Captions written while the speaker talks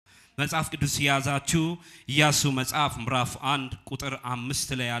መጽሐፍ ቅዱስ ያዛችሁ ኢያሱ መጽሐፍ ምዕራፍ 1 ቁጥር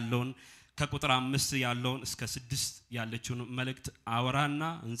 5 ላይ ያለውን ከቁጥር 5 ያለውን እስከ 6 ያለችውን መልእክት አወራና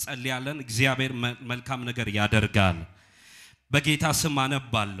እንጸልያለን። እግዚአብሔር መልካም ነገር ያደርጋል። በጌታ ስም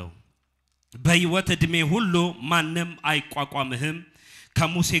አነባለሁ። በሕይወት ዕድሜ ሁሉ ማንም አይቋቋምህም።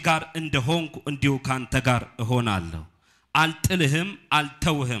 ከሙሴ ጋር እንደሆንኩ እንዲሁ ካንተ ጋር እሆናለሁ። አልጥልህም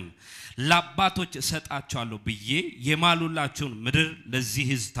አልተውህም። ለአባቶች እሰጣቸዋለሁ ብዬ የማሉላችሁን ምድር ለዚህ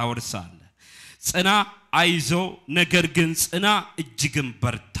ሕዝብ ታወርሳለህ። ጽና፣ አይዞ፣ ነገር ግን ጽና፣ እጅግም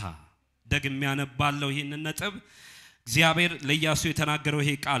በርታ። ደግሜ ያነባለሁ ይህንን ነጥብ። እግዚአብሔር ለኢያሱ የተናገረው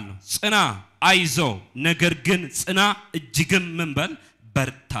ይሄ ቃል ነው። ጽና፣ አይዞ፣ ነገር ግን ጽና፣ እጅግም ምን በል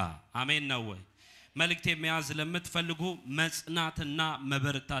በርታ። አሜን ነው ወይ? መልእክት የሚያዝ ለምትፈልጉ መጽናትና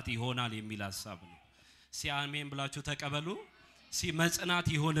መበርታት ይሆናል የሚል ሐሳብ ነው። ሲአሜን ብላችሁ ተቀበሉ። መጽናት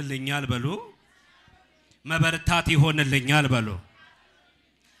ይሆንልኛል በሉ፣ መበርታት ይሆንልኛል በሉ።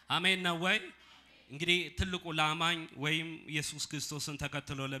 አሜን ነው ወይ? እንግዲህ ትልቁ ላማኝ ወይም ኢየሱስ ክርስቶስን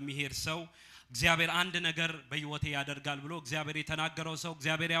ተከትሎ ለሚሄድ ሰው እግዚአብሔር አንድ ነገር በሕይወቴ ያደርጋል ብሎ እግዚአብሔር የተናገረው ሰው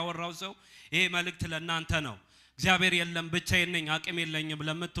እግዚአብሔር ያወራው ሰው ይሄ መልእክት ለእናንተ ነው። እግዚአብሔር የለም ብቻዬን ነኝ አቅም የለኝም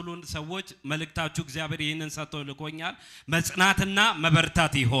ለምትሉን ሰዎች መልእክታችሁ እግዚአብሔር ይሄንን ሰጥቶ ልኮኛል። መጽናትና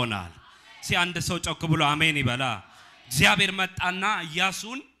መበርታት ይሆናል። አንድ ሰው ጮክ ብሎ አሜን ይበላ። እግዚአብሔር መጣና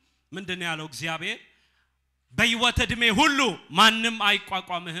ኢያሱን ምንድነው ያለው? እግዚአብሔር በሕይወት ዕድሜ ሁሉ ማንም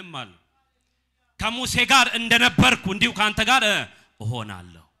አይቋቋምህም አለ። ከሙሴ ጋር እንደነበርኩ እንዲሁ ካንተ ጋር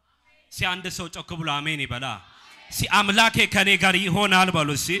እሆናለሁ። አንድ ሰው ጮክ ብሎ አሜን ይበላ። አምላኬ ከኔ ጋር ይሆናል በሉ።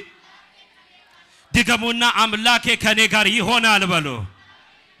 ድገሙና አምላኬ ከኔ ጋር ይሆናል በሉ።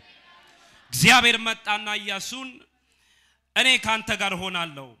 እግዚአብሔር መጣና ኢያሱን እኔ ካንተ ጋር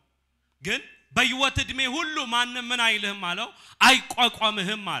ሆናለሁ፣ ግን በሕይወት ዕድሜ ሁሉ ማንም ምን አይልህም አለው፣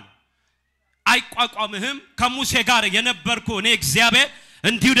 አይቋቋምህም አለ። አይቋቋምህም። ከሙሴ ጋር የነበርኩ እኔ እግዚአብሔር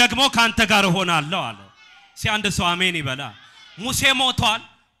እንዲሁ ደግሞ ካንተ ጋር ሆናለሁ አለ። አንድ ሰው አሜን ይበላ። ሙሴ ሞቷል።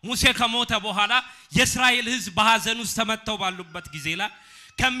 ሙሴ ከሞተ በኋላ የእስራኤል ሕዝብ በሐዘን ውስጥ ተመተው ባሉበት ጊዜ ላይ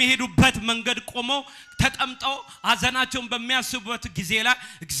ከሚሄዱበት መንገድ ቆመው ተቀምጠው ሐዘናቸውን በሚያስቡበት ጊዜ ላይ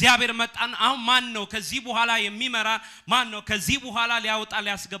እግዚአብሔር መጣን። አሁን ማን ነው ከዚህ በኋላ የሚመራ? ማን ነው ከዚህ በኋላ ሊያወጣ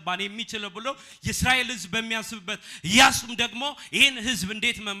ሊያስገባን የሚችል ብሎ የእስራኤል ሕዝብ በሚያስብበት ኢያሱም ደግሞ ይሄን ሕዝብ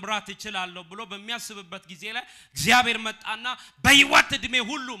እንዴት መምራት እችላለሁ ብሎ በሚያስብበት ጊዜ ላይ እግዚአብሔር መጣና በሕይወት ዕድሜ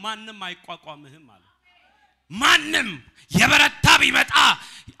ሁሉ ማንም አይቋቋምህም አለ። ማንም የበረታ ቢመጣ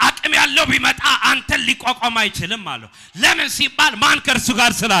አቅም ያለው ቢመጣ አንተን ሊቋቋም አይችልም አለ። ለምን ሲባል ማን ከርሱ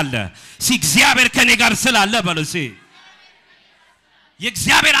ጋር ስላለ? እግዚአብሔር ከኔ ጋር ስላለ በሉ።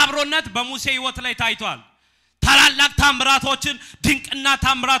 የእግዚአብሔር አብሮነት በሙሴ ሕይወት ላይ ታይቷል። ታላላቅ ታምራቶችን ድንቅና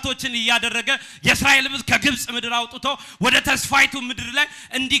ታምራቶችን ያደረገ የእስራኤል ሕዝብ ከግብጽ ምድር አውጥቶ ወደ ተስፋይቱ ምድር ላይ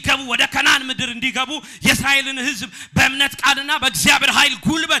እንዲገቡ ወደ ከናን ምድር እንዲገቡ የእስራኤልን ሕዝብ በእምነት ቃልና በእግዚአብሔር ኃይል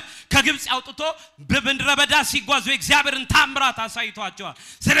ጉልበት ከግብጽ አውጥቶ በምድረ በዳ ሲጓዙ የእግዚአብሔርን ታምራት አሳይቷቸዋል።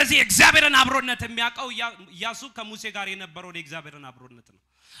 ስለዚህ የእግዚአብሔርን አብሮነት የሚያውቀው ኢያሱ ከሙሴ ጋር የነበረው የእግዚአብሔርን አብሮነት ነው።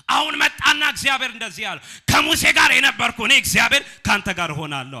 አሁን መጣና እግዚአብሔር እንደዚህ ያለው ከሙሴ ጋር የነበርኩ እኔ እግዚአብሔር ካንተ ጋር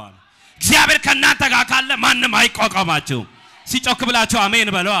ሆናለሁ አለ። እግዚአብሔር ከናንተ ጋር ካለ ማንም አይቋቋማችሁ። ሲጮክ ብላችሁ አሜን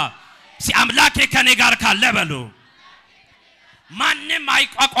በሉ። አምላኬ ከኔ ጋር ካለ በሉ ማንም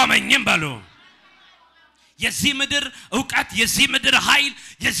አይቋቋመኝም በሉ። የዚህ ምድር ዕውቀት፣ የዚህ ምድር ኃይል፣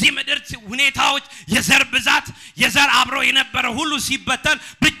 የዚህ ምድር ሁኔታዎች፣ የዘር ብዛት፣ የዘር አብሮ የነበረ ሁሉ ሲበተን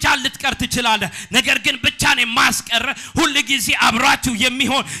ብቻ ልትቀር ትችላለህ። ነገር ግን ብቻን የማያስቀር ሁሉ ጊዜ አብራችሁ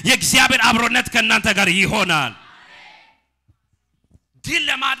የሚሆን የእግዚአብሔር አብሮነት ከናንተ ጋር ይሆናል። ድል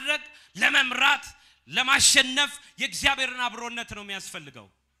ለማድረግ ለመምራት ለማሸነፍ የእግዚአብሔርን አብሮነት ነው የሚያስፈልገው።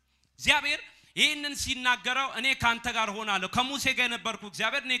 እግዚአብሔር ይህንን ሲናገረው እኔ ካንተ ጋር ሆናለሁ፣ ከሙሴ ጋር የነበርኩ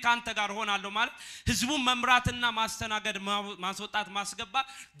እግዚአብሔር እኔ ካንተ ጋር ሆናለሁ ማለት ሕዝቡን መምራትና ማስተናገድ ማስወጣት ማስገባት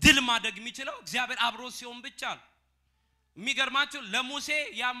ድል ማድረግ የሚችለው እግዚአብሔር አብሮ ሲሆን ብቻ ነው። የሚገርማችሁ ለሙሴ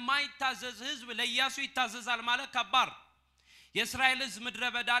የማይታዘዝ ሕዝብ ለኢያሱ ይታዘዛል ማለት ከባድ። የእስራኤል ሕዝብ ምድረ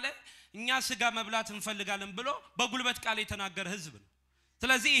በዳ ላይ እኛ ስጋ መብላት እንፈልጋለን ብሎ በጉልበት ቃል የተናገረ ሕዝብ ነው።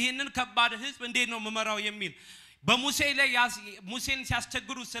 ስለዚህ ይሄንን ከባድ ሕዝብ እንዴት ነው መመራው የሚል በሙሴ ላይ ሙሴን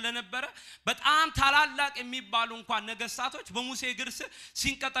ሲያስቸግሩ ስለነበረ በጣም ታላላቅ የሚባሉ እንኳን ነገስታቶች በሙሴ እግር ስር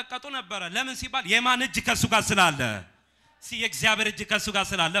ሲንቀጠቀጡ ነበር። ለምን ሲባል የማን እጅ ከሱ ጋር ስላለ? የእግዚአብሔር እጅ ከሱ ጋር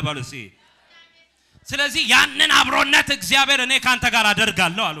ስላለ ባሉ። ስለዚህ ያንን አብሮነት እግዚአብሔር እኔ ካንተ ጋር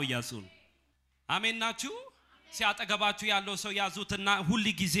አደርጋለሁ አለው ኢያሱ። አሜን ናችሁ? ሲያጠገባችሁ ያለው ሰው ያዙትና ሁሉ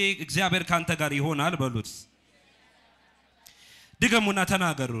ጊዜ እግዚአብሔር ካንተ ጋር ይሆናል በሉት። ድገሙና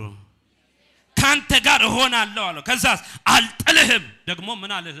ተናገሩ። ካንተ ጋር እሆናለሁ አለው። ከዛስ አልጥልህም፣ ደግሞ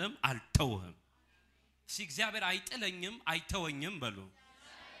ምን አልልህም? አልተውህም። እግዚአብሔር አይጥለኝም አይተወኝም በሉ።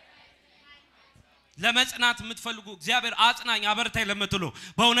 ለመጽናት የምትፈልጉ እግዚአብሔር አጽናኝ አበርታይ ለምትሉ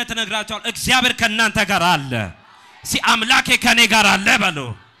በእውነት ነግራችኋል እግዚአብሔር ከናንተ ጋር አለ አምላኬ ከኔ ጋር አለ በሉ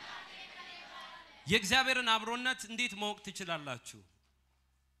የእግዚአብሔርን አብሮነት እንዴት ማወቅ ትችላላችሁ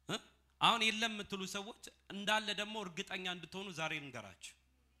አሁን የለም የምትሉ ሰዎች እንዳለ ደግሞ እርግጠኛ እንድትሆኑ ዛሬ እንገራችሁ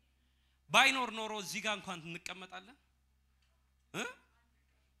ባይኖር ኖሮ እዚህ ጋር እንኳን እንቀመጣለን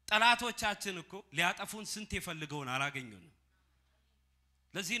ጠላቶቻችን እኮ ሊያጠፉን ስንት ይፈልገውን አላገኙንም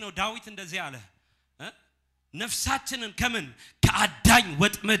ለዚህ ነው ዳዊት እንደዚህ አለ ነፍሳችንን ከምን ከአዳኝ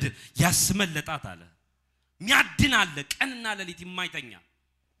ወጥመድ ያስመለጣት አለ ሚያድን አለ ቀንና ሌሊት የማይተኛ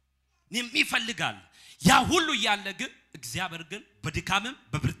የሚፈልጋል ያ ሁሉ ያለ ግን እግዚአብሔር ግን በድካምም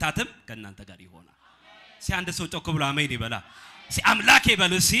በብርታትም ከናንተ ጋር ይሆናል አንድ ሰው ጮክ ብሎ አሜን ይበላ አምላኬ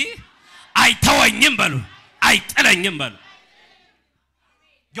በሉ አይተወኝም በሉ አይጥለኝም በሉ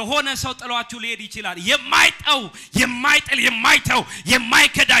የሆነ ሰው ጥሏችሁ ሊሄድ ይችላል የማይጠው የማይጥል የማይተው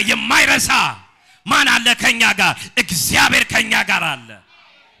የማይከዳ የማይረሳ ማን አለ ከኛ ጋር እግዚአብሔር ከኛ ጋር አለ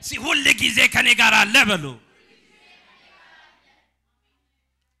ሁሉ ጊዜ ከኔ ጋር አለ በሉ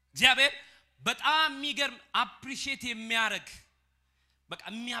እግዚአብሔር በጣም የሚገርም አፕሪሺየት የሚያረግ በቃ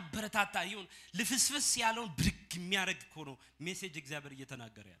የሚያበረታታ ይሁን ልፍስፍስ ያለውን ብርክ የሚያረግ ሆኖ ሜሴጅ እግዚአብሔር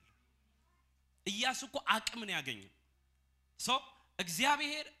እየተናገረ ያለው ኢያሱ እኮ አቅም ነው ያገኘው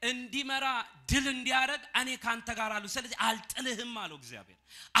እግዚአብሔር እንዲመራ ድል እንዲያረግ እኔ ካንተ ጋር አሉ ስለዚህ አልጥልህም አለው እግዚአብሔር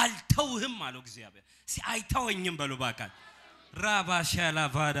አልተውህም አለው እግዚአብሔር አይተወኝም በሉ ባካል ራባሻላ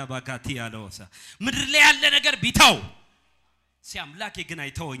ቫዳ ባካቲ ያለውሳ ምድር ላይ ያለ ነገር ቢተው አምላኬ ግን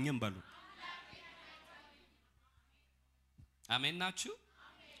አይተወኝም በሉ አሜን ናችሁ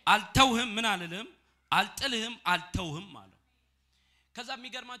አልተውህም ምን አልልህም አልጥልህም አልተውህም አለው ከዛ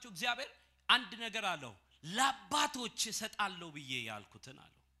የሚገርማችሁ እግዚአብሔር አንድ ነገር አለው ለአባቶች ሰጣለው ብዬ ያልኩትን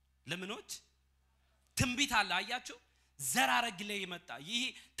አለው ለምኖች ትንቢት አለ አያችሁ ዘራረግ ላይ የመጣ ይሄ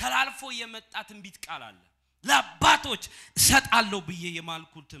ተላልፎ የመጣ ትንቢት ቃል አለ ለአባቶች ሰጣለው ብዬ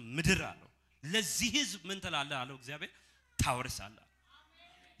የማልኩት ምድር አለው ለዚህ ህዝብ ምን ተላለ አለው እግዚአብሔር ታወርሳለህ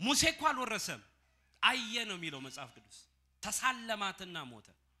ሙሴ እኮ አልወረሰም አየ ነው የሚለው መጽሐፍ ቅዱስ ተሳለማትና ሞተ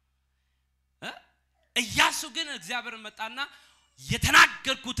ኢያሱ ግን እግዚአብሔር መጣና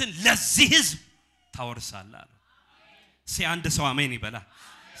የተናገርኩትን ለዚህ ህዝብ ታወርሳለህ አለ አንድ ሰው አሜን ይበላ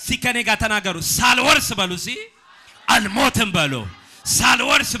ከኔ ጋር ተናገሩ ሳልወርስ በሉ አልሞትም በሉ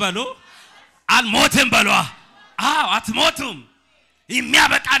ሳልወርስ በሉ አልሞትም በሉ አትሞቱም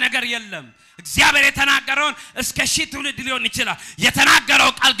የሚያበቃ ነገር የለም እግዚአብሔር የተናገረውን እስከ ሺህ ትውልድ ሊሆን ይችላል የተናገረው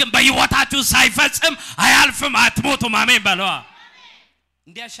ቃል ግን በህይወታችሁ ሳይፈጽም አያልፍም አትሞቱም አሜን በሉ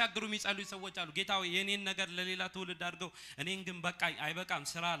እንዲያሻግሩ የሚጸልዩ ሰዎች አሉ ጌታው የኔን ነገር ለሌላ ትውልድ አድርገው እኔን ግን በቃ አይበቃም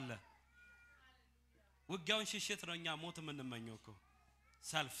ስራ አለ ውጊያውን ሽሽት ነውኛ ሞት ምንመኘው እኮ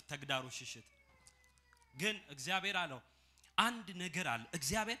ሰልፍ ተግዳሩ ሽሽት ግን እግዚአብሔር አለው አንድ ነገር አለ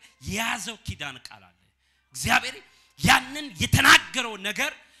እግዚአብሔር የያዘው ኪዳን ቃል አለ እግዚአብሔር ያንን የተናገረው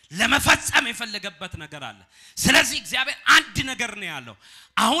ነገር ለመፈጸም የፈለገበት ነገር አለ ስለዚህ እግዚአብሔር አንድ ነገር ነው ያለው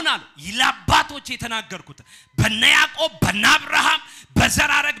አሁን አለ ይላባቶች የተናገርኩት በነ ያዕቆብ በነ አብርሃም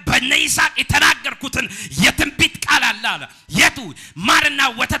በዘራረግ በነ ይስሐቅ የተናገርኩትን የትንቢት ቃል አለ የቱ ማርና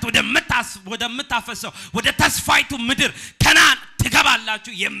ወተት ወደምታፈሰው ወደ ተስፋይቱ ምድር ከናን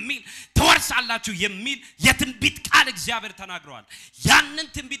ትገባላችሁ የሚል ተወርሳላችሁ የሚል የትንቢት ቃል እግዚአብሔር ተናግሯል ያንን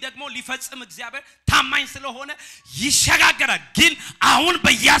ትንቢት ደግሞ ሊፈጽም እግዚአብሔር ታማኝ ስለሆነ ይሸጋገራል ግን አሁን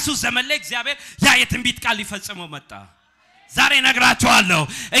በኢያሱ ዘመን ላይ እግዚአብሔር ያ የትንቢት ቃል ሊፈጽመው መጣ ዛሬ ነግራችኋለሁ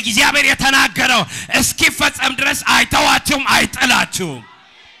እግዚአብሔር የተናገረው እስኪፈጸም ድረስ አይተዋችሁም አይጥላችሁም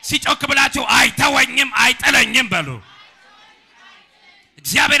ሲጮክ ብላችሁ አይተወኝም አይጥለኝም በሉ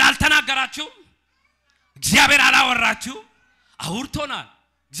እግዚአብሔር አልተናገራችሁም እግዚአብሔር አላወራችሁ አውርቶናል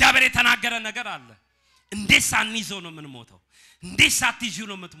እግዚአብሔር የተናገረ ነገር አለ እንዴት ሳንይዘው ነው ምን ሞተው እንዴት ሳትይዙ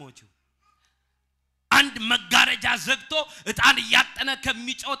ነው የምትሞቹ አንድ መጋረጃ ዘግቶ እጣን ያጠነ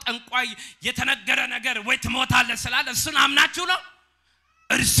ከሚጮው ጠንቋይ የተነገረ ነገር ወይ ትሞታለህ ስላለ እሱን አምናችሁ ነው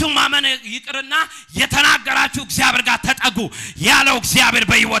እርሱ ማመን ይቅርና የተናገራችሁ እግዚአብሔር ጋር ተጠጉ ያለው እግዚአብሔር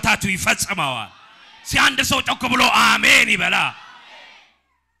በህይወታችሁ ይፈጽመዋል አንድ ሰው ጮክ ብሎ አሜን ይበላ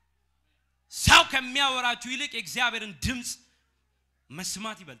ሰው ከሚያወራችሁ ይልቅ እግዚአብሔርን ድምጽ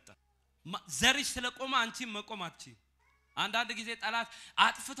መስማት ይበልጣል ዘርሽ ስለቆመ አንቺ መቆም አትችይ አንዳንድ ጊዜ ጠላት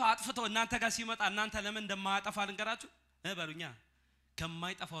አጥፍቶ እናንተ ጋር ሲመጣ እናንተ ለምን እንደማያጠፋ ልንገራችሁ በሉኛ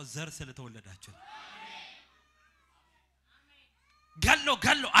ከማይጠፋው ዘር ስለተወለዳችሁ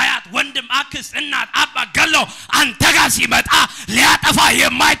ገሎ አያት ወንድም አክስ እናት አባ ገሎ አንተ ጋር ሲመጣ ሊያጠፋ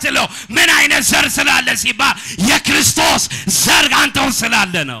የማይችለው ምን አይነት ዘር ስላለ ሲባል የክርስቶስ ዘር አንተው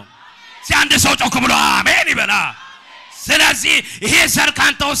ስላለ ነው አንድ ሰው ጮክ ብሎ አሜን ይበላ ስለዚህ ይሄ ዘር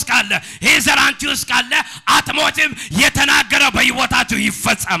ካንተ ውስጥ ካለ ይሄ ዘር አንቺ ውስጥ ካለ አትሞትም የተናገረው በህይወታችሁ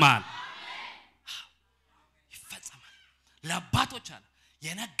ይፈጸማል ለአባቶች አለ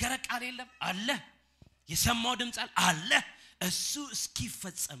የነገረ ቃል የለም አለ የሰማው ድምጽ አለ እሱ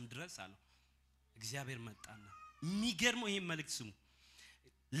እስኪፈጸም ድረስ አለ እግዚአብሔር መጣና የሚገርመው ይሄ መልእክት ስሙ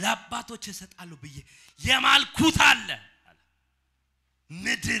ለአባቶች እሰጣለሁ ብዬ የማልኩት አለ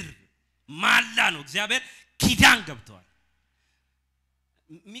ምድር ማላ ነው እግዚአብሔር ኪዳን ገብቷል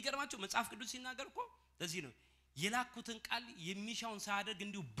የሚገርማችሁ መጽሐፍ ቅዱስ ሲናገር እኮ ለዚህ ነው የላኩትን ቃል የሚሻውን ሳያደርግ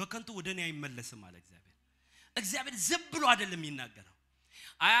እንዲሁ በከንቱ ወደኔ አይመለስም አለ እግዚአብሔር ዝም ብሎ አይደለም ይናገረው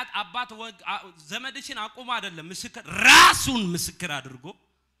አያት አባት ዘመድሽን አቆማ አይደለም ምስክር ራሱን ምስክር አድርጎ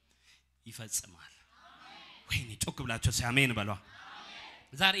ይፈጽማል ወይኔ ጮክ ብላችሁ አሜን በሏ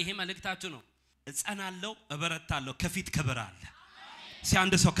ዛሬ ይሄ መልእክታችሁ ነው እጸናለሁ እበረታለሁ ከፊት ክብር አለ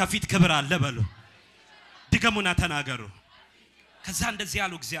ሲያንድ ሰው ከፊት ክብር አለ በሉ ድገሙና ተናገሩ ከዛ እንደዚህ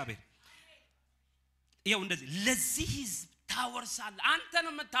ያሉ እግዚአብሔር ይሄው እንደዚህ ለዚህ ህዝብ ታወርሳለ አንተ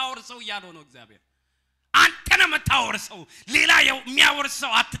ነው መታወርሰው ያለው ነው እግዚአብሔር አንተ ነው መታወርሰው ሌላ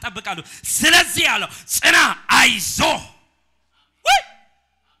የሚያወርሰው አትጠብቃሉ ስለዚህ ያለው ጽና አይዞ ወይ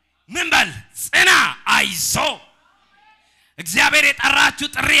ምን በል ጽና አይዞ እግዚአብሔር የጠራችሁ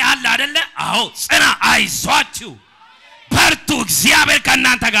ጥሪ አለ አይደለ አዎ ጽና አይዟችሁ በርቱ እግዚአብሔር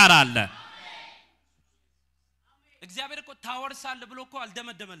ከናንተ ጋር አለ እግዚአብሔር እኮ ታወርሳለ ብሎ እኮ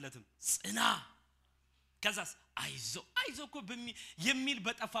አልደመደመለትም ጽና ከዛስ አይዞ እኮ የሚል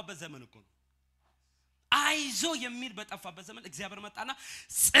በጠፋበት ዘመን እኮ አይዞ የሚል በጠፋበት ዘመን እግዚአብሔር መጣና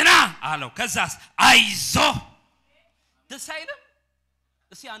ጽና አለው ከዛስ አይዞ ደሳይለም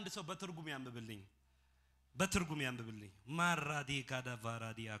እሺ አንድ ሰው በትርጉም ያንብብልኝ ማራዲ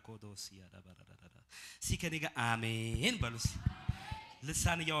ካዳቫራዲ አኮዶስ ያዳባራዳ ሲከኒጋ አሜን በሉስ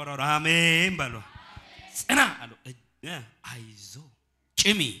ልሳን ያወራው አሜን በሉ ጽና አለው አይዞ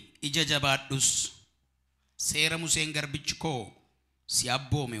ጭሚ ኢጀጀባዱስ ሴረ ሙሴን ገርብችኮ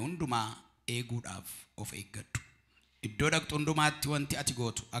ሲያቦሜ ሁንዱማ ኤጉዳፍ ኦፍ ኤገዱ ኢዶ ደቅጡ ሁንዱማቲ ወንቲ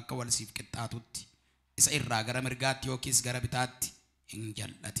አቲጎቱ አከ ወልሲፍ ቅጣቱቲ ኢሳ ኢራ ገረ ምርጋቲ ዮኪስ ገረ ቢታቲ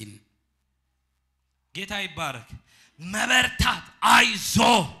እንጀላቲን ጌታ ይባረክ መበርታት አይዞ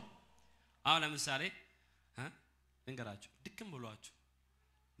አሁን ለምሳሌ እንገራችሁ ድክም ብሏችሁ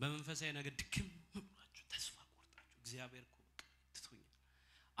በመንፈሳዊ ነገር ድክም ብሏችሁ ተስፋ ቆርጣችሁ እግዚአብሔር እኮ ትቶኛል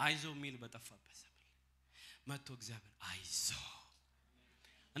አይዞ ሚል በጠፋበት ዘመን መጥቶ እግዚአብሔር አይዞ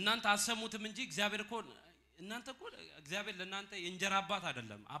እናንተ አሰሙትም እንጂ እግዚአብሔር እኮ እናንተ እኮ እግዚአብሔር ለእናንተ የእንጀራ አባት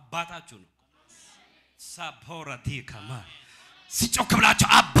አይደለም አባታችሁ ነው ሳፖራቲ ካማ ሲጮክ ብላችሁ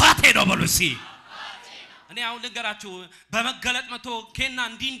አባቴ ነው በሉሲ እኔ አሁን ልንገራችሁ በመገለጥ መቶ ከና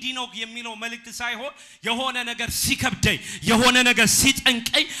እንዲ ነው የሚለው መልእክት ሳይሆን የሆነ ነገር ሲከብደኝ የሆነ ነገር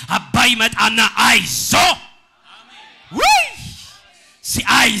ሲጠንቀኝ አባይ መጣና አይዞ አሜን ወይ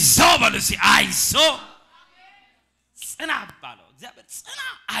አይዞ በሉሲ አይዞ ጽና ባለው እግዚአብሔር ጽና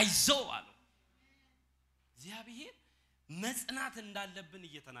አይዞ አለው እግዚአብሔር መጽናት እንዳለብን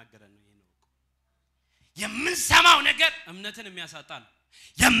እየተናገረን ነው ይሄን የምንሰማው ነገር እምነትን የሚያሳጣል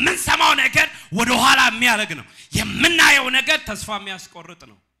የምንሰማው ነገር ወደ ኋላ የሚያረግ ነው የምናየው ነገር ተስፋ የሚያስቆርጥ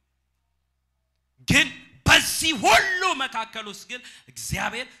ነው ግን በዚህ ሁሉ መካከል ውስጥ ግን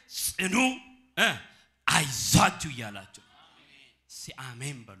እግዚአብሔር ጽኑ አይዟችሁ ይላችሁ ሲ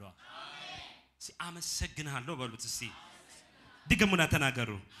አሜን በሉ ሲ አመሰግናለሁ በሉት ሲ ድገሙና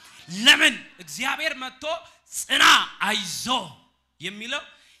ተናገሩ ለምን እግዚአብሔር መጥቶ ጽና አይዞ የሚለው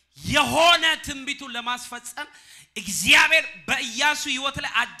የሆነ ትንቢቱን ለማስፈጸም እግዚአብሔር በኢያሱ ህይወት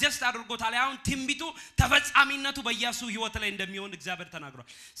ላይ አጀስት አድርጎታል አሁን ትንቢቱ ተፈጻሚነቱ በኢያሱ ህይወት ላይ እንደሚሆን እግዚአብሔር ተናግሯል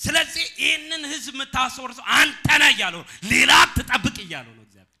ስለዚህ ይሄንን ህዝብ መታሰወርሰው አንተ ነህ ያለው ሌላ ተጠብቅ ያለው ነው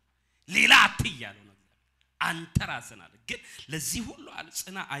እግዚአብሔር ሌላ አትያለው ነው አንተ ራስህ አለ ግን ለዚህ ሁሉ አለ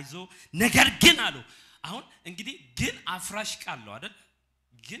ጽና አይዞ ነገር ግን አለው አሁን እንግዲህ ግን አፍራሽ ቃል ነው አይደል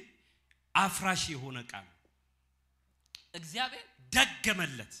ግን አፍራሽ የሆነ ቃል እግዚአብሔር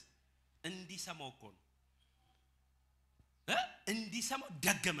ደገመለት እንዲሰማው እኮ ነው እንዲሰማው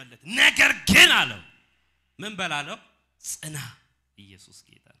ደገመለት ነገር ግን አለው ምን በላለው ጽና ኢየሱስ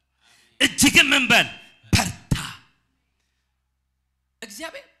ጌታ እጅግ ምን በል በርታ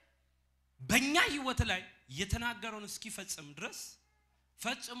እግዚአብሔር በእኛ ህይወት ላይ የተናገረውን እስኪፈጽም ድረስ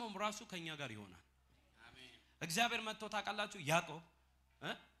ፈጽሞም ራሱ ከኛ ጋር ይሆናል አሜን እግዚአብሔር መጥቶ ታውቃላችሁ ያዕቆብ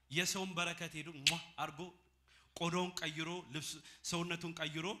የሰውን በረከት ሄዱ አርጎ ቆዳውን ቀይሮ ልብስ ሰውነቱን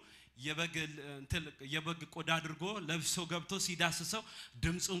ቀይሮ የበግ ቆዳ አድርጎ ለብሶ ገብቶ ሲዳስሰው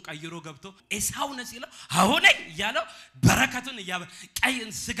ድምጹን ቀይሮ ገብቶ ኤሳው ነው ሲለው አሁን ያለው በረከቱን ቀይ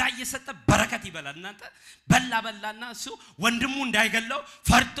ስጋ እየሰጠ በረከት ይበላል እናንተ በላና እሱ ወንድሙ እንዳይገለው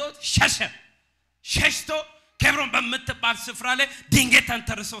ፈርቶ ሸሽቶ ኬብሮን በመተባል ስፍራ ላይ ድንጋይ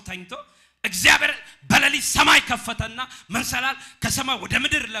ተንተርሶ ተኝቶ እግዚአብሔር በሌሊት ሰማይ ከፈተና መንሰላል ከሰማይ ወደ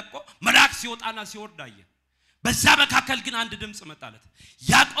ምድር ለቆ መልአክ ሲወጣና ሲወርድ አየ በዛ መካከል ግን አንድ ድምጽ መጣለት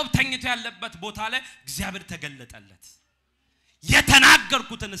ያዕቆብ ተኝቶ ያለበት ቦታ ላይ እግዚአብሔር ተገለጠለት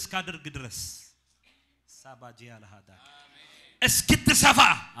የተናገርኩትን እስካደርግ ድረስ ሳባጂያ ለሃዳ እስክትሰፋ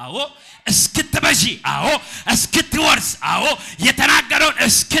አዎ እስክትበጂ አዎ እስክትወርስ አዎ የተናገረውን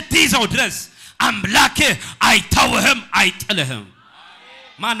እስክትይዘው ድረስ አምላክ አይተውህም አይጥልህም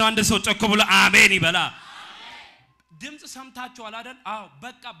ማን ነው አንድ ሰው ጮክ ብሎ አሜን ይበላ ድምጽ ሰምታችኋል አይደል አዎ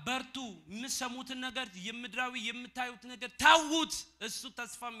በቃ በርቱ የምትሰሙት ነገር የምድራዊ የምታዩት ነገር ታውት እሱ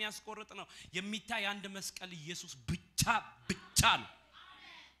ተስፋ የሚያስቆርጥ ነው የሚታይ አንድ መስቀል ኢየሱስ ብቻ ነው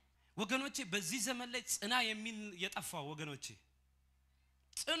ወገኖቼ በዚህ ዘመን ላይ ጽና የሚል የጠፋው ወገኖቼ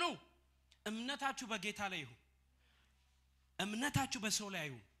ጽኑ እምነታችሁ በጌታ ላይ ይሁን እምነታችሁ በሰው ላይ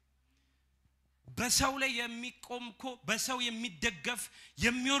ይሁን በሰው ላይ የሚቆምኮ በሰው የሚደገፍ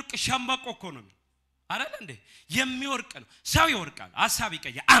የሚወርቅ ሸምበቆ እኮ ነው አይደል እንዴ የሚወርቅ ነው ሰው ይወርቃል ሐሳብ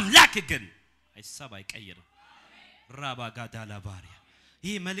ይቀየር አምላክ ግን ሐሳብ አይቀየርም ራባ ጋዳላ ባሪያ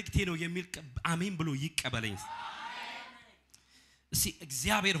ይሄ መልእክቴ ነው የሚል አሜን ብሎ ይቀበለኝ እሺ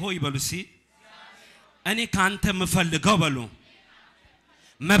እግዚአብሔር ሆይ በሉ እሺ እኔ ካንተ መፈልገው በሉ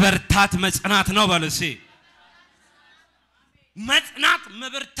መበርታት መጽናት ነው በሉ እሺ መጽናት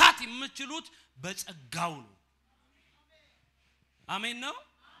መበርታት የምትችሉት በጸጋው ነው አሜን ነው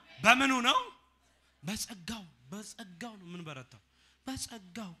በምኑ ነው በጸጋው ነው ምን በረታው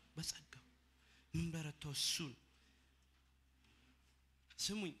በጸጋው ምን በረታው እሱን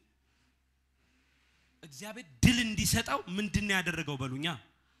ስሙኝ እግዚአብሔር ድል እንዲሰጣው ምንድነው ያደረገው በሉኛ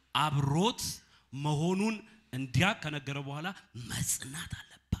አብሮት መሆኑን እንዲያ ከነገረ በኋላ መጽናት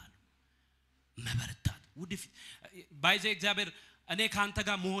አለበት መበርታት ወደፊት ባይዘ እግዚአብሔር እኔ ካንተ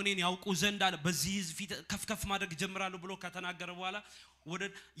ጋር መሆኔን ያውቁ ዘንድ አለ በዚህ ፊት ከፍከፍ ማድረግ ጀምራለሁ ብሎ ከተናገረ በኋላ ወደ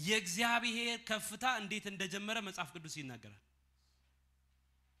የእግዚአብሔር ከፍታ እንዴት እንደጀመረ መጽሐፍ ቅዱስ ይናገራል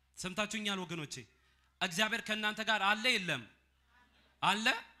ሰምታችሁኛል ወገኖቼ እግዚአብሔር ከናንተ ጋር አለ የለም አለ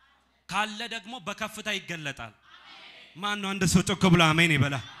ካለ ደግሞ በከፍታ ይገለጣል ማን ነው አንድ ሰው ጮክ ብሎ አሜን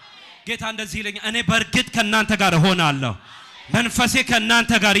ይበላ ጌታ እንደዚህ ይለኛል እኔ በርግጥ ከናንተ ጋር ሆናለሁ መንፈሴ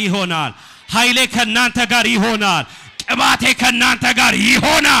ከናንተ ጋር ይሆናል ኃይሌ ከናንተ ጋር ይሆናል ቅባቴ ከናንተ ጋር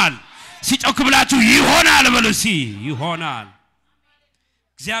ይሆናል ሲጮክ ብላችሁ ይሆናል በሉሲ ይሆናል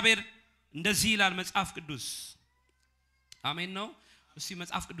እግዚአብሔር እንደዚህ ይላል መጽሐፍ ቅዱስ አሜን ነው እሺ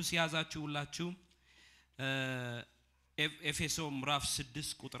መጽሐፍ ቅዱስ ያዛችሁላችሁ ኤፌሶ ምዕራፍ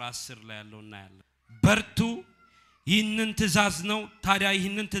 6 ቁጥር 10 ላይ ያለውና ያለ በርቱ ይህንን ትእዛዝ ነው ታዲያ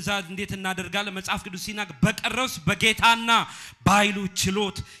ይህንን ትእዛዝ እንዴት እናደርጋለን መጽሐፍ ቅዱስ ሲናገር በቀረውስ በጌታና በኃይሉ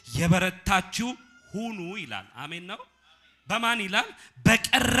ችሎት የበረታችሁ ሁኑ ይላል አሜን ነው በማን ይላል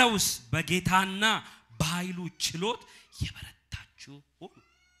በቀረውስ በጌታና በኃይሉ ችሎት የበረታችሁ ሁኑ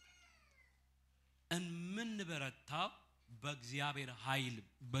እንምንበረታው በእግዚአብሔር ኃይል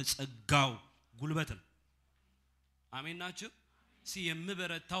በጸጋው ጉልበት ነው አሜን ናችሁ ሲ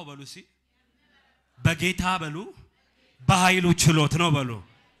የምበረታው በሉ ሲ በጌታ በሉ በኃይሉ ችሎት ነው በሉ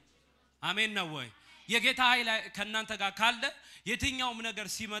አሜን ነው ወይ የጌታ ኃይል ከናንተ ጋር ካለ የትኛውም ነገር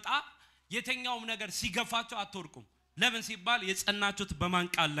ሲመጣ የትኛውም ነገር ሲገፋችሁ አትወርቁም ለምን ሲባል የጸናችሁት በማን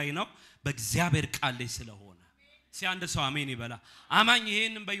ቃል ላይ ነው በእግዚአብሔር ቃል ላይ ስለሆነ ሲ አንድ ሰው አሜን ይበላ አማኝ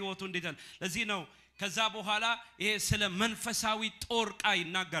ይሄንን በህይወቱ እንዴታል ለዚህ ነው ከዛ በኋላ ይሄ ስለ መንፈሳዊ ጦር ቃል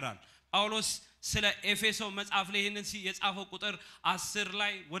ይናገራል ጳውሎስ ስለ ኤፌሶ መጽሐፍ ላይ ይሄንን የጻፈው ቁጥር 10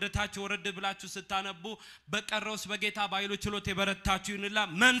 ላይ ወደ ታች ወረድ ብላችሁ ስታነቡ በቀረውስ በጌታ በኃይሉ ችሎት የበረታችሁ ይሁንላ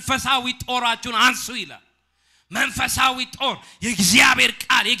መንፈሳዊ ጦራችሁን አንሱ ይላል መንፈሳዊ ጦር የእግዚአብሔር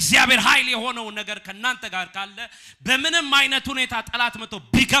ቃል የእግዚአብሔር ኃይል የሆነው ነገር ከናንተ ጋር ካለ በምንም አይነት ሁኔታ ጠላት መጥቶ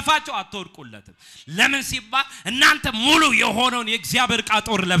ቢገፋቸው አትወድቁለትም ለምን ሲባል እናንተ ሙሉ የሆነውን የእግዚአብሔር ቃል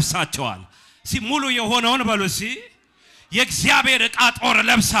ጦር ለብሳችኋል ሲ ሙሉ የሆነውን በሉሲ የእግዚአብሔር ቃል ጦር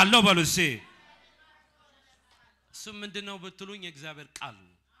ለብሳለሁ በሉሲ እሱ ምንድነው ብትሉኝ የእግዚአብሔር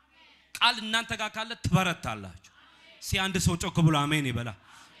ቃል እናንተ ጋር ካለ ትበረታላችሁ ሲ አንድ ሰው ጮክ ብሎ አሜን ይበላ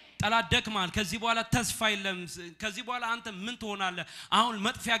ጠላት ደክማል ከዚህ በኋላ ተስፋ የለም ከዚህ በኋላ አንተ ምን ትሆናለህ አሁን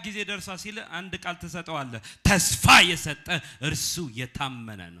መጥፊያ ጊዜ ደርሷ ሲል አንድ ቃል ተሰጠዋለህ ተስፋ የሰጠ እርሱ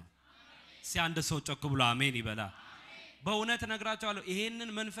የታመነ ነው ሲ አንድ ሰው ጮክ ብሎ አሜን ይበላ በእውነት ነግራችኋለሁ ይሄንን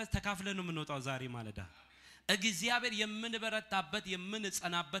መንፈስ ተካፍለን ነው የምንወጣው ዛሬ ማለዳ እግዚአብሔር የምንበረታበት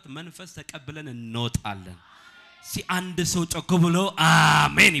የምንጸናበት መንፈስ ተቀብለን እንወጣለን ሲ አንድ ሰው ጮክ ብሎ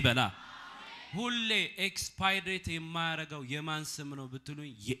አሜን ይበላ ሁሌ ኤክስፓይሬት የማያረጋው የማን ስም ነው ብትሉኝ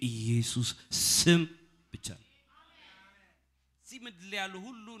የኢየሱስ ስም ብቻ ነው እዚህ ምድር ላይ ያሉ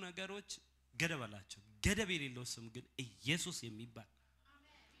ሁሉ ነገሮች ገደብ አላቸው ገደብ የሌለው ስም ግን ኢየሱስ የሚባል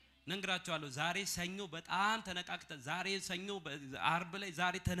ነግራችኋለሁ ዛሬ ሰኞ በጣም ተነቃቅተን ዛሬ ሰኞ አርብ ላይ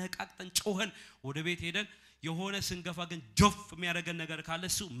ዛሬ ተነቃቅተን ጮኸን ወደ ቤት ሄደን የሆነ ስንገፋ ግን ጆፍ የሚያደርገን ነገር ካለ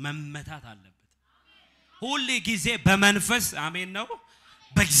እሱ መመታት አለበት ሁሉ ጊዜ በመንፈስ አሜን ነው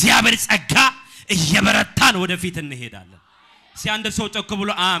በእግዚአብሔር ጸጋ እየበረታን ወደፊት እንሄዳለን ሲያንደ ሰው ጮክ ብሎ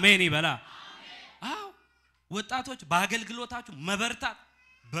አሜን ይበላ አዎ ወጣቶች በአገልግሎታችሁ መበርታት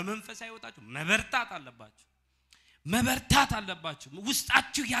በመንፈሳዊ ወጣችሁ መበርታት አለባችሁ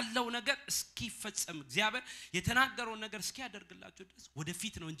ውስጣችሁ ያለው ነገር እስኪፈጸም እግዚአብሔር የተናገረው ነገር እስኪያደርግላችሁ ድረስ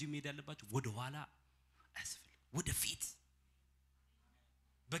ወደፊት ነው እንጂ መሄድ ያለባችሁ ወደ ኋላ አስፈልግ ወደፊት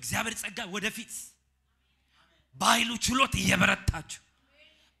በእግዚአብሔር ጸጋ ወደፊት ባይሉ ችሎት እየበረታችሁ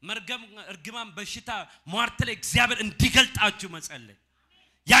መርገም እርግማን በሽታ ሟርት ላይ እግዚአብሔር እንዲገልጣችሁ መጸለይ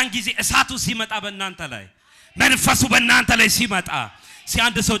ያን ጊዜ እሳቱ ሲመጣ በእናንተ ላይ መንፈሱ በእናንተ ላይ ሲመጣ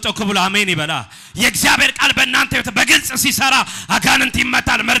ሲያንድ ሰው ጮክ ብሎ አሜን ይበላ የእግዚአብሔር ቃል በእናንተ በግልጽ ሲሰራ አጋንንት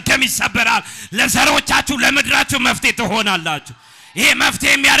ይመታል መርገም ይሰበራል ለዘሮቻችሁ ለምድራችሁ መፍትሄ ትሆናላችሁ ይሄ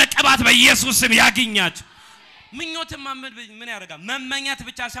መፍትሄ የሚያረቀባት በኢየሱስ ስም ያግኛችሁ ምኞትም ምን ያደርጋል መመኛት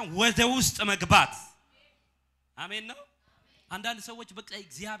ብቻ ሳይሆን ወደ ውስጥ መግባት አሜን ነው አንዳንድ ሰዎች በቃ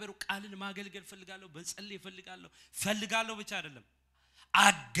እግዚአብሔር ቃልን ማገልገል ፈልጋለሁ በጸልይ ፈልጋለሁ ብቻ አይደለም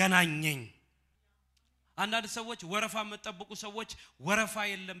አገናኘኝ አንዳንድ ሰዎች ወረፋ መጠበቁ ሰዎች ወረፋ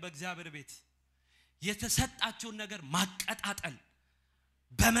የለም በእግዚአብሔር ቤት የተሰጣችሁን ነገር ማቀጣጠል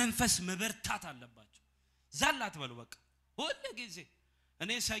በመንፈስ መበርታት አለባችሁ ዛላት በሉ በቃ ሁሉ ጊዜ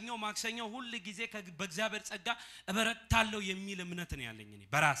እኔ ሰኞ ማክሰኞ ሁሉ ጊዜ በእግዚአብሔር ጸጋ እበረታለሁ የሚል እምነት ነው ያለኝ እኔ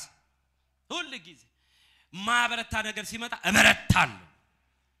በራስ ሁሉ ጊዜ ማበረታ ነገር ሲመጣ እበረታለሁ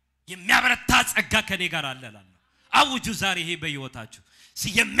የሚያበረታ ጸጋ ከኔ ጋር አለ እላለሁ አውጁ ዛሬ ይሄ በህይወታችሁ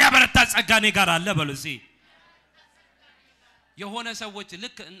የሚያበረታ ጸጋ ከኔ ጋር አለ በሉ እዚህ የሆነ ሰዎች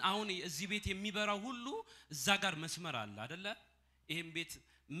ልክ አሁን እዚህ ቤት የሚበራው ሁሉ እዛ ጋር መስመር አለ አይደለ ይሄን ቤት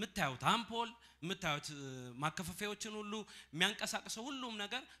ምታዩት አምፖል ምታዩት ማከፈፈያዎችን ሁሉ የሚያንቀሳቅሰው ሁሉም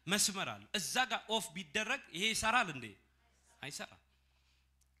ነገር መስመር አለ እዛ ጋር ኦፍ ቢደረግ ይሄ ይሰራል እንዴ አይሰራ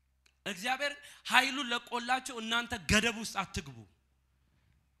እግዚአብሔር ኃይሉን ለቆላችሁ እናንተ ገደብ ውስጥ አትግቡ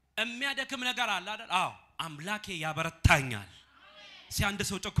የሚያደክም ነገር አለ አይደል አዎ አምላኬ ያበረታኛል ሲያንድ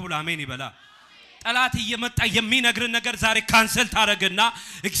ሰው ጮክ ብሎ አሜን ይበላ ጠላት እየመጣ የሚነግር ነገር ዛሬ ካንሰል ታረጋግና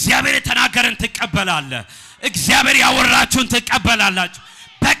እግዚአብሔር የተናገረን ተቀበላለ እግዚአብሔር ያወራችሁን ተቀበላላችሁ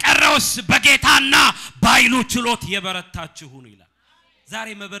በቀረውስ በጌታና ባይሉ ችሎት የበረታችሁ ሁኑ ይላል ዛሬ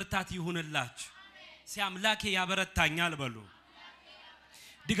መበርታት ይሁንላችሁ ሲያምላኬ ያበረታኛል በሉ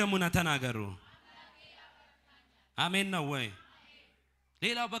ድገሙና ተናገሩ አሜን ነው ወይ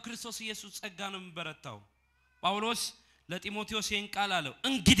ሌላው በክርስቶስ ኢየሱስ ጸጋ ነው የምበረታው ጳውሎስ ለጢሞቴዎስ ይህን ቃል አለው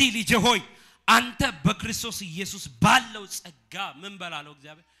እንግዲህ ልጄ ሆይ አንተ በክርስቶስ ኢየሱስ ባለው ጸጋ ምን በላለው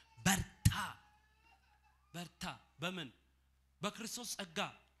እግዚአብሔር በርታ በምን በክርስቶስ ጸጋ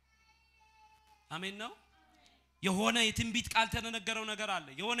አሜን ነው የሆነ የትንቢት ቃል ተነገረው ነገር አለ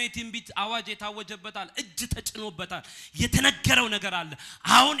የሆነ የትንቢት አዋጅ የታወጀበታል እጅ ተጭኖበታል የተነገረው ነገር አለ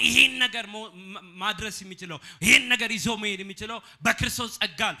አሁን ይሄን ነገር ማድረስ የሚችለው ይሄን ነገር ይዞ መሄድ የሚችለው በክርስቶስ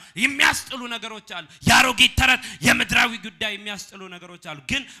ጸጋ ነው የሚያስጥሉ ነገሮች አሉ ያሮጊት ተረት የምድራዊ ጉዳይ የሚያስጥሉ ነገሮች አሉ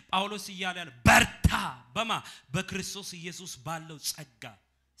ግን ጳውሎስ ይያለ ያለ በርታ በማ በክርስቶስ ኢየሱስ ባለው ጸጋ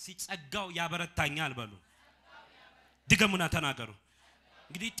ሲጸጋው ያበረታኛል በሉ ድገሙና ተናገሩ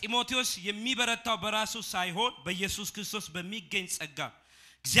እንግዲህ ጢሞቴዎስ የሚበረታው በራሱ ሳይሆን በኢየሱስ ክርስቶስ በሚገኝ ጸጋ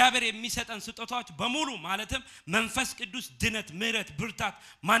እግዚአብሔር የሚሰጠን ስጦታዎች በሙሉ ማለትም መንፈስ ቅዱስ ድነት ምህረት ብርታት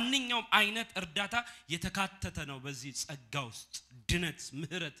ማንኛውም አይነት እርዳታ የተካተተ ነው በዚህ ጸጋ ውስጥ ድነት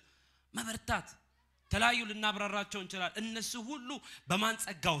ምህረት መበርታት ተላዩ ልናብራራቸው እንችላለን እነሱ ሁሉ በማን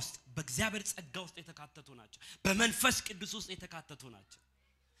ጸጋ ውስጥ በእግዚአብሔር ጸጋ ውስጥ የተካተቱ ናቸው በመንፈስ ቅዱስ ውስጥ የተካተቱ ናቸው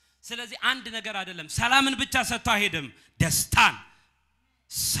ስለዚህ አንድ ነገር አይደለም ሰላምን ብቻ ሰጥቶ አይሄድም ደስታን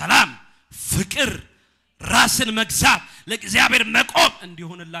ሰላም ፍቅር ራስን መግዛት ለእግዚአብሔር መቆም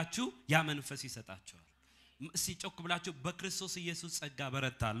እንዲሆንላችሁ ያ መንፈስ ይሰጣችኋል እስቲ ጮክ ብላችሁ በክርስቶስ ኢየሱስ ጸጋ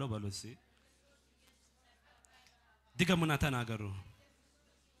በረታለሁ በሉ እስቲ ድገሙና ተናገሩ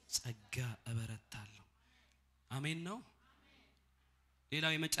ጸጋ እበረታለሁ አሜን ነው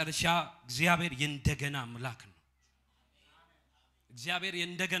ሌላው የመጨረሻ እግዚአብሔር የእንደገና አምላክ ነው እግዚአብሔር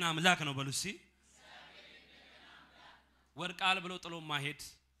የእንደገና አምላክ ነው በሉ እስቲ ወርቃል ብሎ ጥሎ ማሄድ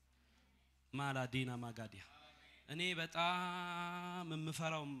ማላዲና ማጋዲያ እኔ በጣም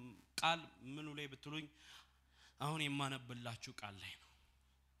የምፈራው ቃል ምኑ ላይ ብትሉኝ አሁን የማነብላችሁ ቃል ላይ ነው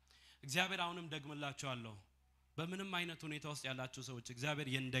እግዚአብሔር አሁንም ደግምላችኋለሁ በምንም አይነት ሁኔታ ውስጥ ያላችሁ ሰዎች እግዚአብሔር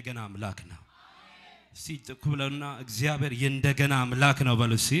የእንደገና አምላክ ነው እስቲ ተኩብለና እግዚአብሔር የእንደገና አምላክ ነው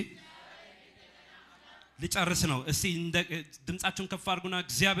በሉ እስቲ ልጨርስ ነው እስቲ ድምጻችሁን ከፍ አድርጉና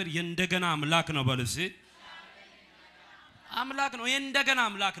እግዚአብሔር የእንደገና አምላክ ነው በሉ እስቲ አምላክ ነው የእንደገና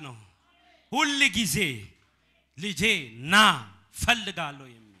አምላክ ነው ሁሉ ጊዜ ልጄ ና ፈልጋለሁ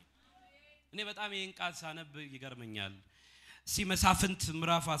የሚል እኔ በጣም ይሄን ቃል ሳነብ ይገርመኛል ሲ መሳፍንት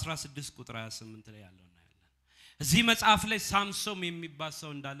ምዕራፍ 16 ቁጥር 28 ላይ ያለው እናያለን እዚህ መጽሐፍ ላይ ሳምሶን የሚባል ሰው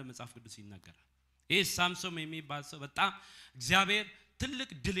እንዳለ መጽሐፍ ቅዱስ ይናገራል። ይሄ ሳምሶን የሚባል ሰው በጣም እግዚአብሔር ትልቅ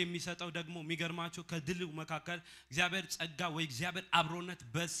ድል የሚሰጠው ደግሞ የሚገርማቸው ከድሉ መካከል እግዚአብሔር ጸጋ ወይ እግዚአብሔር አብሮነት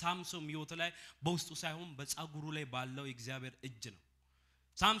በሳምሶን ሕይወት ላይ በውስጡ ሳይሆን በጸጉሩ ላይ ባለው እግዚአብሔር እጅ ነው።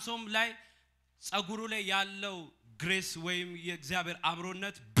 ሳምሶን ላይ ጸጉሩ ላይ ያለው ግሬስ ወይም የእግዚአብሔር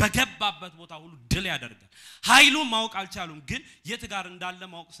አብሮነት በገባበት ቦታ ሁሉ ድል ያደርጋል። ኃይሉን ማወቅ አልቻሉም፣ ግን የት ጋር እንዳለ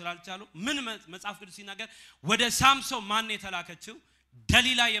ማወቅ ስላልቻሉ ምን መጽሐፍ ቅዱስ ሲናገር ወደ ሳምሶን ማን የተላከችው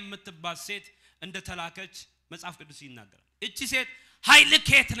ደሊላ የምትባል ሴት እንደተላከች መጽሐፍ ቅዱስ ይናገራል። እቺ ሴት ኃይል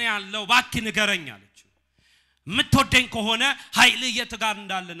ከየት ነው ያለው ባክህ ንገረኝ አለችው። የምትወደኝ ከሆነ ኃይል የት ጋር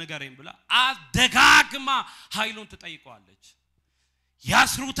እንዳለ ንገረኝ ብላ አደጋግማ ኃይሉን ትጠይቀዋለች።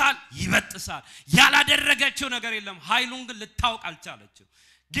 ያስሩታል፣ ይበጥሳል፣ ያላደረገችው ነገር የለም። ኃይሉን ግን ልታውቅ አልቻለችው።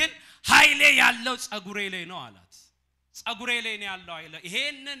 ግን ኃይሌ ያለው ጸጉሬ ላይ ነው አላት። ጸጉሬ ላይ ነው ያለው ኃይል።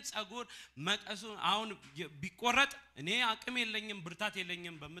 ይሄንን ጸጉር መቀሱን አሁን ቢቆረጥ እኔ አቅም የለኝም ብርታት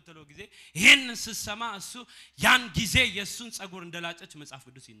የለኝም በመተለው ጊዜ ይሄንን ሲሰማ እሱ ያን ጊዜ የሱን ጸጉር እንደላጨች መጽሐፍ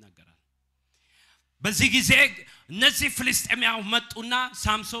ቅዱስ ይናገራል። በዚህ ጊዜ እነዚህ ፍልስጤማው መጡና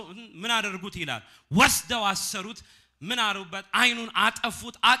ሳምሶን ምን አደረጉት ይላል? ወስደው አሰሩት። ምን አሩበት? አይኑን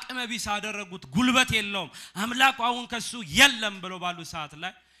አጠፉት፣ አቅመ ቢስ አደረጉት። ጉልበት የለውም፣ አምላኩ አሁን ከሱ የለም ብሎ ባሉ ሰዓት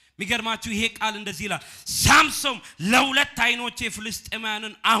ላይ ሚገርማችሁ ይሄ ቃል እንደዚህ ይላል፣ ሳምሶን ለሁለት አይኖቼ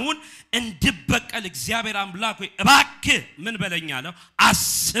ፍልስጤማውያንን አሁን እንድበቀል እግዚአብሔር አምላክ ሆይ እባክህ ምን በለኝ አለው፣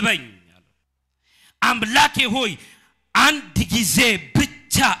 አስበኝ አለው። አምላኬ ሆይ አንድ ጊዜ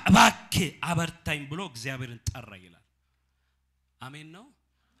ብቻ እባክህ አበርታኝ ብሎ እግዚአብሔርን ጠራ ይላል። አሜን ነው።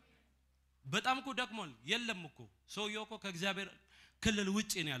 በጣም እኮ ደክሞል የለም እኮ ሰውየው እኮ ከእግዚአብሔር ክልል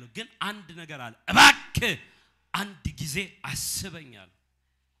ውጪ ነው ያለው፣ ግን አንድ ነገር አለ፣ እባክህ አንድ ጊዜ አስበኝ አለ።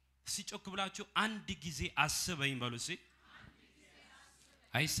 ሲጮክ ብላችሁ አንድ ጊዜ አስበኝ በሉ።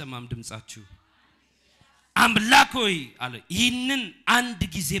 አይሰማም ድምጻችሁ? አምላክ ሆይ አለ ይህንን አንድ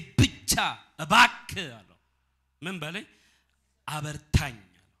ጊዜ ብቻ እባክህ አለው። ምን በለኝ? አበርታኝ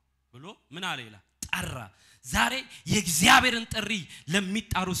አለው ብሎ ምን አለ ይላል? ጠራ። ዛሬ የእግዚአብሔርን ጥሪ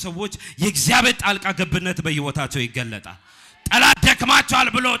ለሚጣሩ ሰዎች የእግዚአብሔር ጣልቃ ገብነት በህይወታቸው ይገለጣል። ጠላት ደክማቸዋል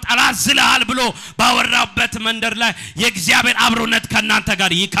ብሎ ጠላት ዝለሃል ብሎ ባወራበት መንደር ላይ የእግዚአብሔር አብሮነት ከናንተ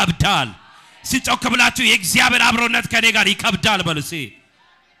ጋር ይከብዳል። ሲጮክ ብላችሁ የእግዚአብሔር አብሮነት ከኔ ጋር ይከብዳል በሉ።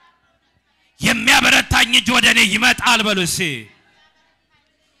 የሚያበረታኝ እጅ ወደኔ ይመጣል በሉ።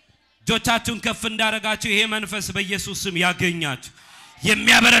 እጆቻችሁን ከፍ እንዳረጋችሁ ይሄ መንፈስ በኢየሱስ ስም ያገኛችሁ።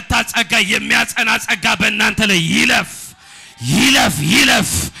 የሚያበረታ ጸጋ የሚያጸና ጸጋ በእናንተ ላይ ይለፍ ይለፍ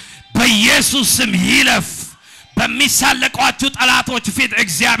ይለፍ በኢየሱስ ስም ይለፍ። በሚሳለቋችሁ ጠላቶች ፊት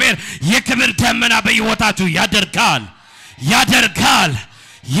እግዚአብሔር የክብር ደመና በህይወታችሁ ያደርጋል ያደርጋል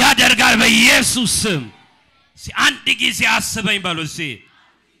ያደርጋል በኢየሱስ ስም። አንድ ጊዜ አስበኝ በሉ።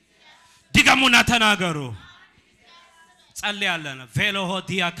 ድገሙና ተናገሩ። ጸልያለን።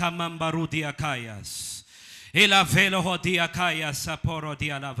 ቬሎሆዲያ ካማምባሩዲያ ካያስ ኢላ ቬሎሆዲያ ካያስ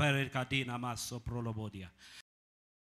ሳፖሮዲያ ላ ቨሬካዲና ማሶ ፕሮሎቦዲያ